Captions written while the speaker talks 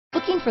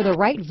Looking for the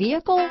right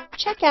vehicle?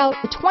 Check out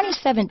the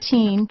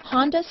 2017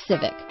 Honda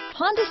Civic.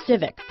 Honda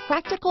Civic,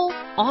 practical,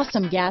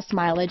 awesome gas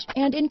mileage,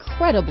 and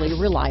incredibly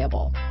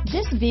reliable.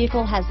 This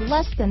vehicle has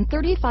less than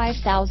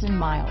 35,000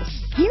 miles.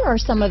 Here are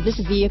some of this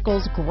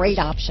vehicle's great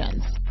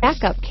options: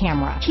 backup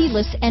camera,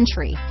 keyless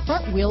entry,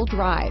 front wheel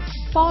drive,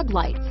 fog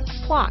lights,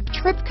 clock,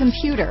 trip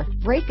computer,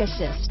 brake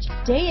assist,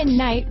 day and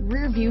night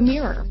rear view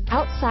mirror,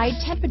 outside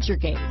temperature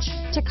gauge,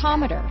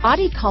 tachometer,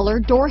 body color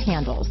door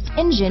handles,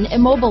 engine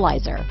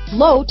immobilizer,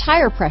 low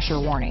tire pressure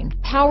warning,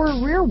 power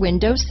rear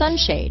window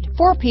sunshade,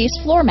 4-piece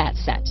floor mat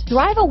set.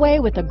 Drive away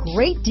with a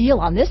great deal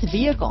on this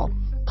vehicle.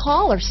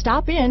 Call or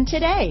stop in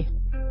today.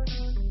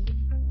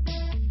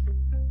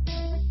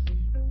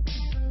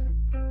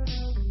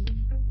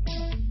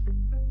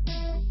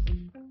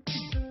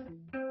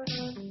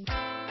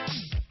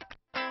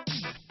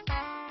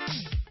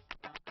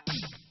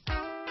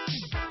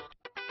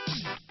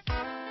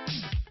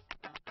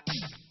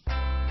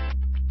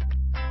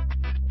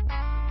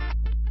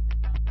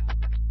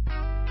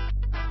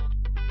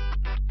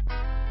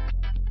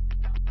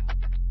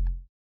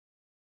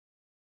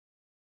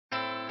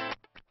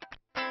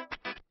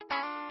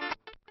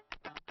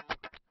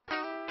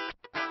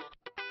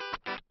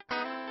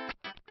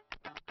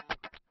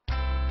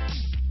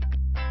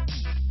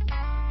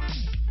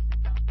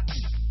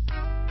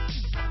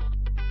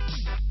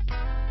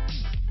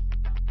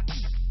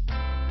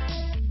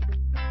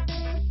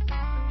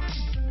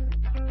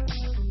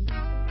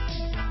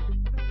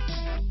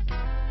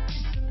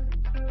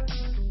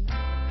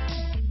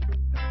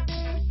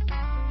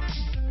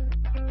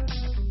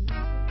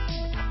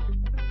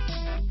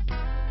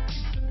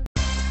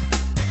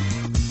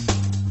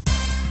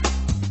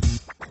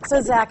 So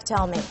Zach,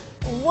 tell me,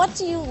 what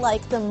do you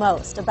like the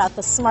most about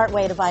the smart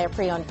way to buy a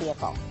pre-owned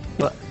vehicle?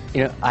 Well,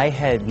 I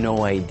had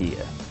no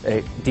idea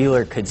a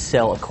dealer could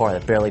sell a car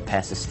that barely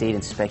passed a state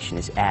inspection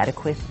as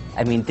adequate.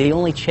 I mean, they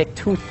only check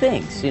 2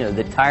 things.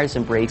 The tires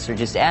and brakes are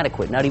just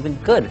adequate, not even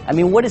good. I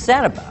mean, what is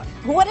that about?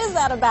 What is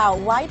that about?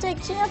 Why take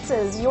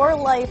chances? Your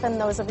life and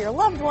those of your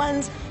loved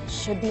ones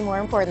should be more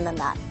important than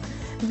that.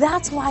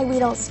 That's why we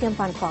don't skimp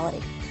on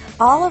quality.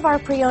 All of our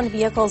pre-owned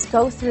vehicles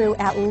go through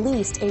at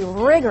least a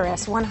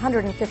rigorous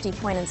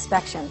 150-point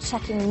inspection,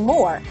 checking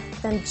more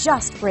than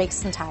just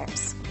brakes and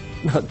tires.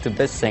 The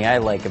best thing I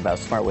like about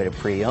Smart Way to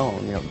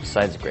Pre-Own,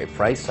 besides the great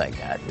price I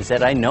got, is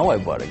that I know I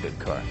bought a good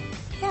car.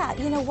 Yeah,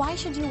 why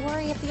should you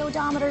worry if the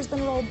odometer's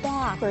been rolled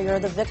back, or you're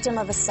the victim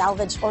of a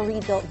salvaged or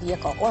rebuilt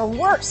vehicle, or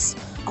worse,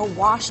 a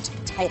washed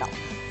title?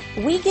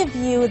 We give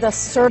you the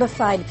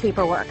certified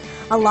paperwork,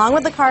 along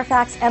with the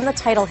Carfax and the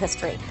title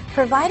history,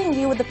 providing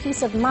you with the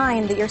peace of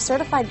mind that your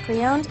certified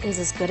pre-owned is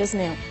as good as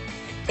new.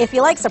 If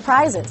you like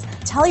surprises,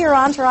 tell your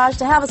entourage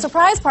to have a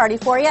surprise party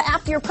for you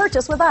after your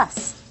purchase with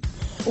us.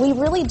 We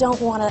really don't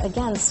want to,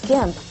 again,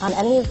 skimp on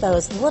any of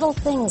those little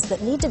things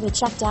that need to be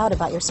checked out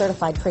about your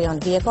certified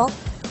pre-owned vehicle.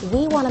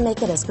 We want to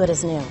make it as good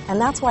as new, and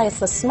that's why it's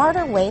the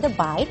smarter way to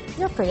buy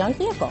your pre-owned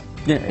vehicle.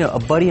 A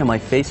buddy on my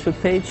Facebook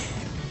page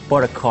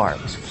bought a car.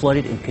 It was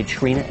flooded in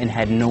Katrina and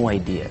had no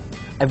idea.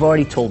 I've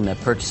already told him that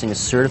purchasing a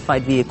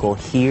certified vehicle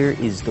here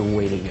is the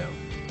way to go.